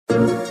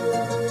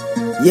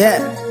Yeah.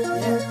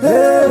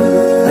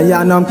 And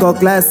y'all know I'm called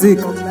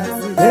Klassique.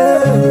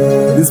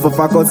 This is for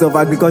Faculty of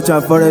Agriculture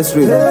and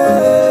Forestry.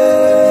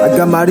 I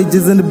got my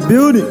ridges in the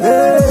building.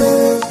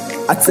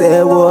 I tell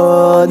you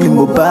what, ni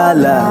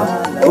mobala.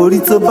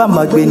 Orito ba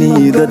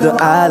magbeni dodo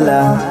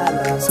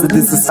ala. So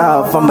this is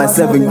how I found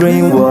myself in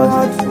Greenwood.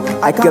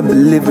 I can't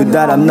believe it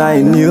that I'm not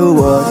in New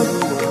York.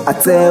 I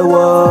tell you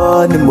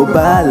what, ni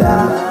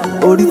mobala.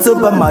 Orito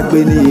ba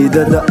magbeni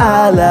dodo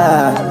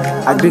ala.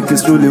 I think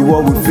it's truly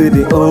what we feel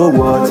the whole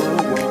world.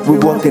 We're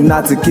working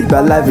hard to keep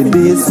alive in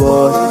this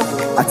world.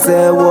 I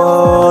tell you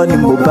what, ni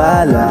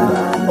mobala.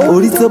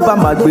 Orito ba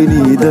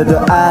magbeni dodo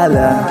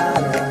ala.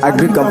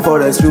 Agric and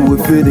forestry, we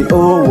feel the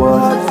old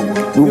world.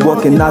 We're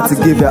working hard to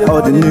give you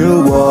all the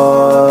new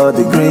world,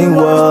 the green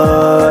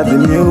world, the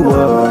new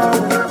world.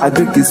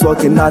 Agric is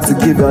working hard to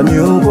give you a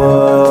new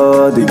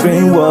world, the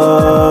green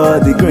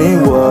world, the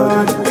green world.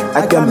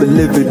 I can't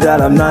believe it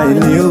that I'm not in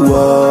new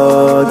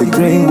world, the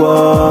green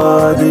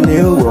world, the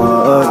new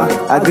world.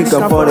 Agric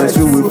and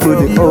forestry, we feel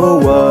the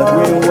old world,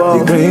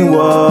 the green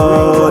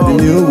world, the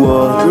new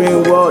world.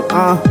 Green world,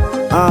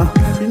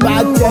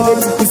 Back then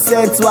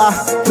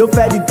 80% no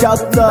fed the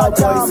doctor.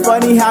 But it's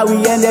funny how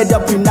we ended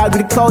up in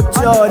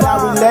agriculture.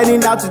 Now we're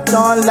learning how to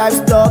turn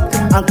livestock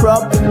and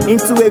crop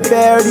into a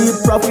very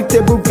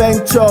profitable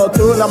venture. To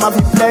roll on my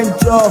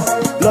pleasure.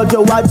 Lord,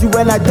 watch you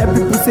when I tell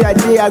people say I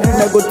did agree,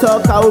 I go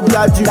talk, I will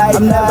glad you.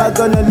 I'm never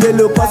gonna lay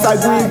low, cause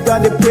agree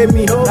gonna pay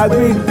me.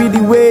 Agree be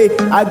the way,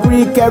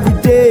 agree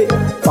every day.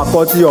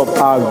 Faculty of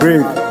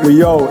Agric,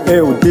 we all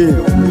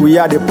AOD. We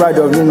are the pride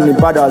of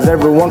Nevada, as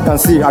everyone can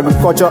see.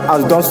 Agriculture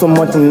has done so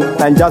much in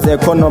Naija's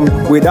economy.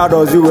 Without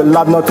us, you will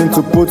have nothing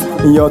to put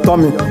in your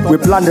tummy. We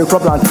plant the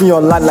crop and clean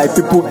your land like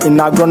people in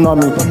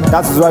agronomy.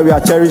 That is why we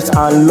are cherished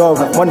and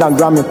loved more than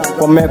Grammy.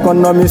 From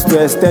economics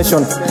to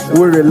extension,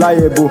 we're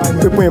reliable.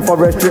 People in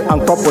forestry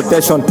and crop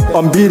protection,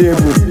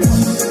 unbeatable.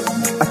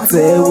 I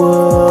tell you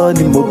what,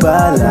 ni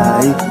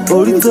mobala.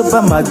 Orito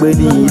ba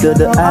magbeni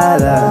dodo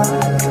ala.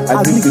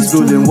 I think it's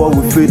ruling what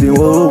we feel in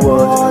whole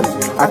world.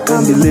 I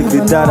can't believe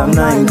it that I'm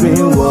not in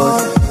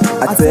Greenwood.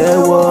 I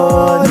tell you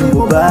what, ni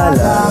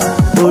mobala.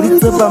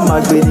 Orito ba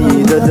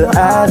magbeni dodo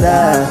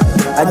ala.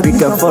 I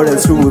think I'm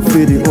forestry we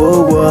feel the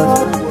whole world.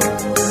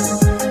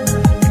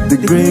 The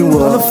green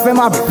world. Don't fais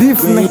ma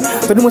beef, mais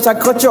t'as dit moi ça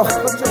culture.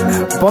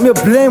 Pour me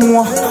blame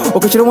moi, au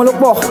que tu le monde le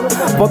port.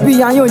 Bobby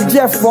y'a un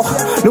Jeff fort,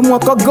 le moins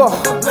kogo.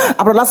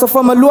 Après la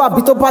sofa me loi,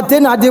 bito pas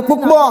d'ena des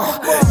pourquoi.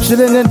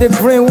 Chilling in the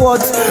green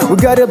world, we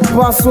got a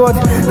password.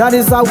 That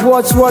is our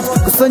watchword.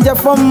 Cause son Jeff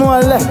from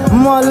mole.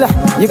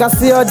 You can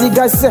see all the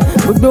guys say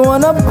we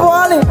doing a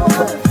balling.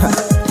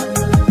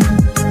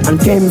 And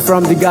came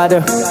from the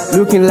gutter,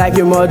 looking like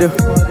your mother.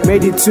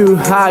 Made it too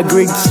high,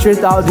 Greek,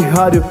 straight out the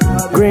huddle.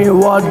 Green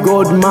world,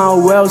 gold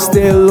man, well,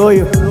 stay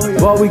loyal.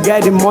 But we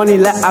get the money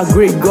like a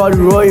Greek God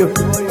royal.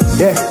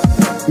 Yeah,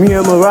 me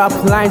and my rap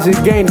lines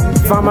again.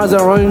 Farmers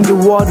are running the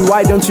world,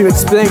 why don't you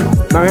explain?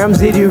 My rams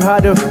did you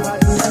harder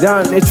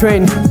down the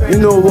train. You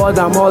know what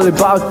I'm all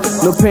about,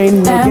 no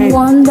pain, no gain.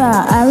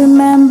 Emmwonder, I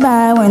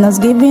remember when I was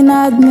given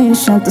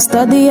admission to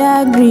study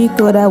agri,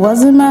 but that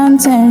wasn't my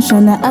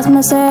intention. I asked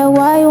myself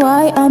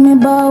why, I mean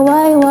but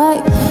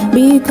why?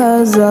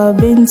 Because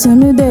of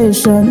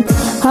intimidation.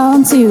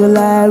 Until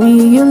I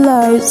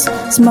realize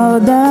it's more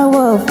than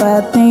what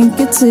I think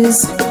it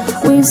is.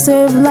 We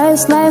save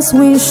lives,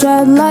 we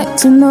shed light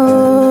to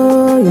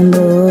know, you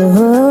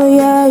know,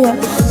 yeah.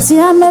 See,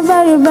 I'm a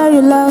very,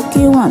 very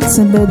lucky one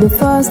to be the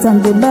first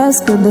and the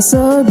best, but they're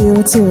so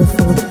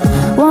beautiful.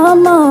 What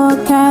more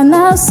can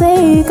I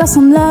say, cause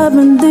I'm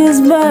loving this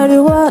very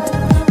word.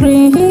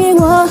 Green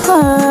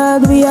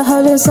world, we are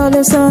always on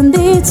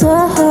the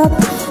top.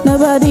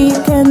 Nobody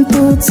can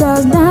put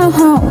us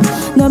down.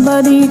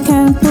 Nobody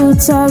can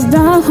put us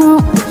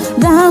down.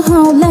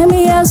 Let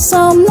me hear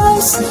some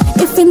noise.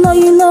 If you know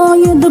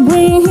you're the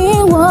green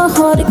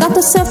world. You got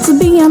yourself to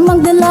be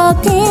among the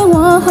lucky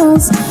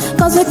ones.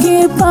 Cause we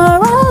keep our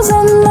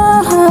rising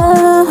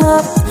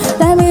up.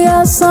 Let me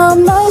hear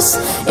some noise.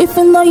 If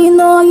you know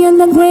you're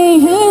the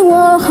green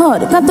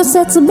world. You got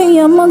yourself to be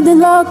among the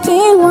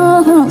lucky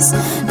ones.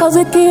 Cause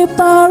we keep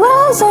our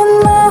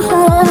rising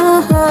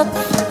up.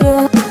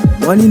 Yeah.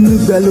 One in New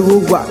Belly,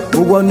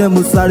 one name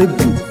was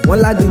Saribu.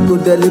 One like go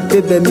deli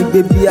baby, me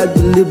baby, I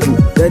deliver.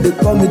 Then they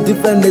call me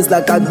different names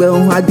like I go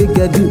on, I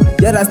get you.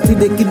 Yet I still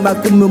they keep my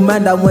cool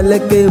mind, I want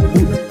like a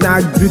boo. Now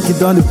I drink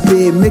it on the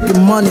pay,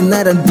 making money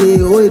night and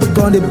day. Oh, it's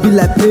gonna be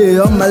like pay.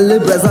 All my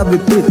laborers have a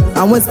pay.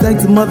 I want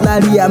to month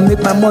Larry, I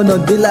make my money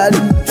on daily.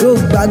 Show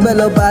back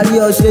bello body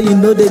or shit, you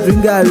know they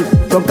drink Gary.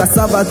 From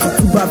cassava to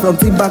tuba, from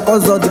timber,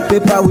 cause all the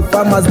paper with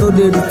farmers know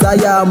they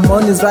retire.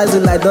 Money's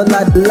rising like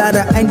dollar. The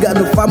ladder ain't got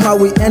no farmer,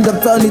 we end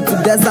up turning to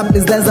desert.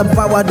 Please let's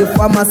empower the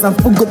farmers and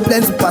food go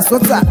plenty pass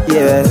water.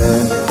 Yeah,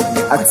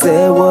 I tell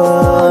you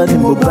what,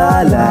 in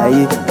mobala,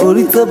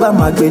 Orito ba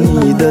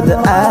magbeni dodo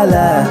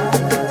ala.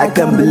 I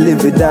can't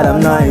believe it that I'm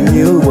not in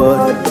new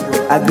world.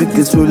 Agric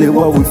is truly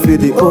what we feel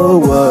the whole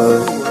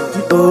world.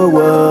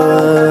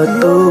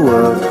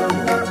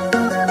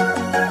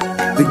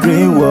 The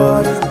green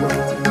world.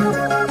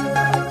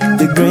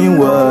 green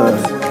world.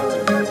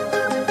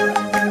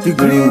 The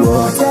green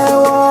world.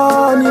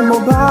 Tẹ́wọ́ ni mo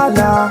bá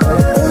là,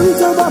 orí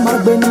tó bá máa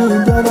gbé ní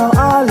ìjọba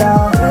àlà.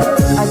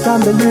 I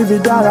can't believe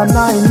it that I'm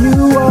not in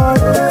New World.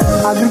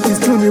 I think it's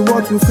truly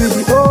what will feed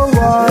the whole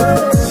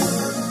world.